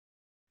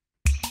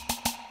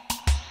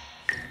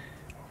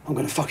I'm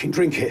gonna fucking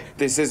drink it.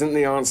 This isn't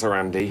the answer,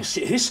 Andy. Yes,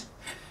 it is.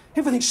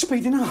 Everything's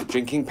speeding up.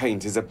 Drinking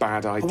paint is a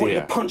bad idea. I want you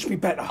to punch me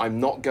better. I'm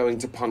not going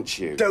to punch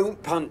you.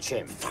 Don't punch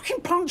him.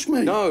 Fucking punch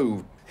me.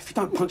 No. If you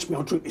don't punch me,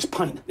 I'll drink this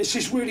paint. This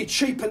is really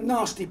cheap and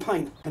nasty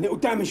paint, and it'll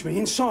damage me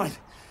inside.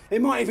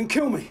 It might even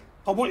kill me.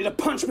 I want you to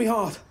punch me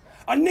hard.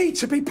 I need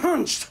to be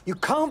punched. You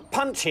can't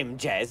punch him,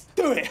 Jez.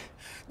 Do it.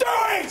 Do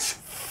it!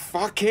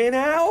 Fucking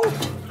hell!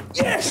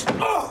 Yes!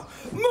 Oh,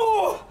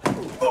 more!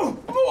 Oh,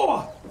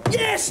 more!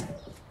 Yes!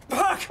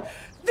 Fuck!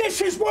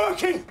 This is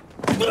working!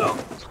 I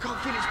can't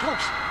feel his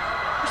pulse.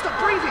 He's not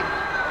breathing.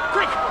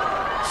 Quick!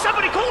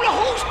 Somebody call a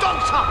horse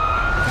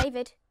doctor!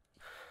 David,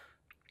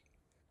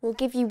 we'll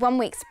give you 1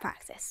 week to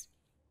practice.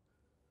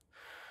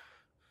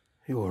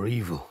 You're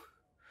evil.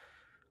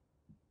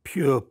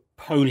 Pure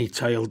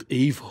ponytailed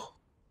evil.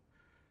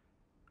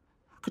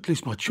 I could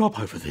lose my job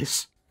over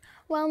this.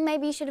 Well,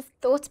 maybe you should have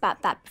thought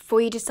about that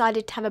before you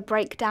decided to have a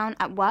breakdown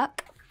at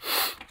work.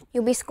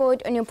 You'll be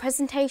scored on your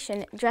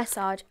presentation,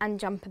 dressage and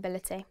jump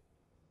ability.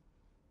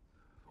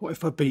 What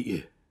if I beat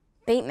you?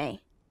 Beat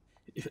me?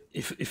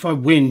 If I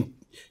win,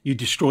 you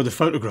destroy the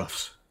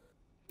photographs.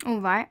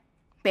 All right.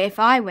 But if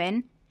I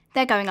win,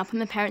 they're going up on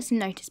the parents'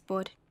 notice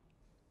board.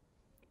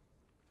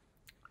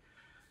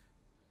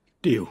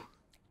 Deal.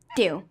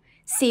 Deal.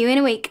 See you in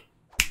a week.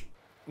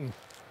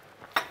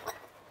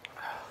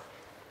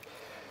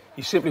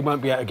 You simply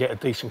won't be able to get a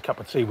decent cup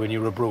of tea when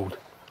you're abroad.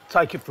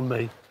 Take it from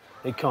me,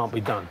 it can't be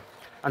done.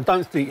 And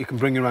don't think you can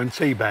bring your own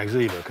tea bags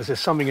either, because there's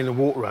something in the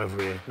water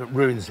over here that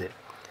ruins it.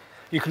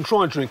 You can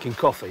try drinking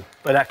coffee,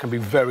 but that can be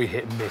very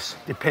hit and miss,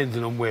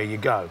 depending on where you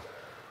go.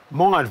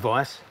 My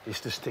advice is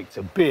to stick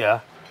to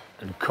beer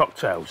and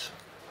cocktails.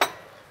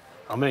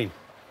 I mean,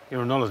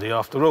 you're on holiday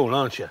after all,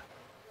 aren't you?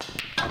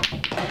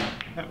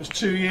 That was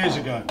 2 years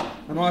ago,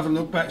 and I haven't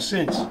looked back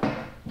since.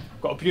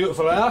 Got a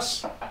beautiful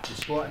house. You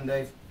squatting,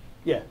 Dave?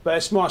 Yeah, but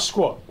it's my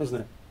squat,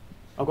 isn't it?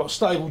 I've got a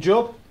stable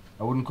job.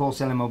 I wouldn't call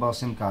selling mobile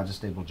SIM cards a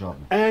stable job.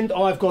 And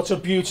I've got a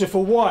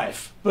beautiful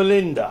wife,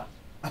 Belinda.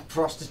 A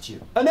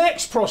prostitute? An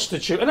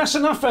ex-prostitute, and that's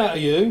enough out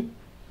of you.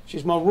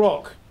 She's my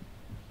rock.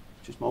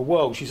 She's my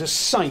world. She's a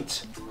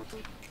saint.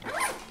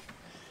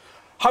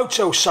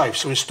 Hotel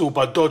safes are installed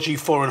by dodgy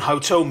foreign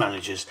hotel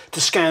managers to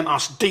scam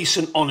us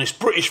decent, honest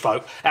British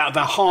folk out of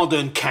our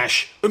hard-earned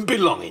cash and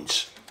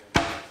belongings.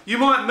 You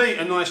might meet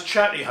a nice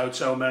chatty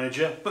hotel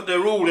manager, but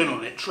they're all in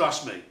on it,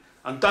 trust me.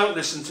 And don't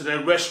listen to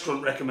their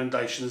restaurant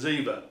recommendations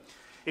either.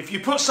 If you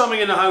put something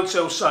in a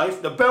hotel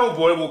safe, the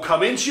bellboy will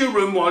come into your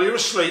room while you're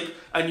asleep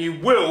and you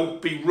will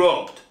be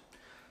robbed.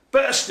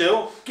 Better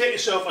still, get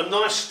yourself a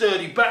nice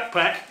sturdy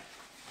backpack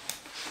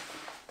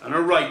and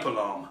a rape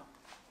alarm.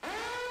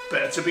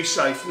 Better to be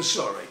safe than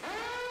sorry.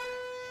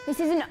 This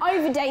isn't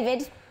over,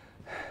 David.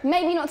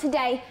 Maybe not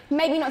today,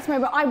 maybe not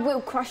tomorrow, but I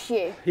will crush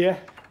you. Yeah?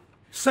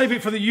 Save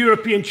it for the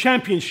European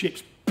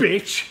Championships,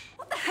 bitch.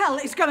 What the hell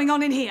is going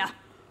on in here?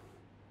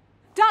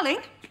 Darling?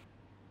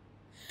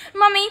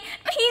 Mummy,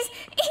 he's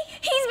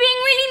being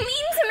really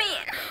mean to me.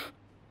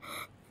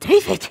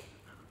 David!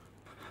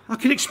 I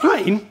can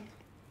explain.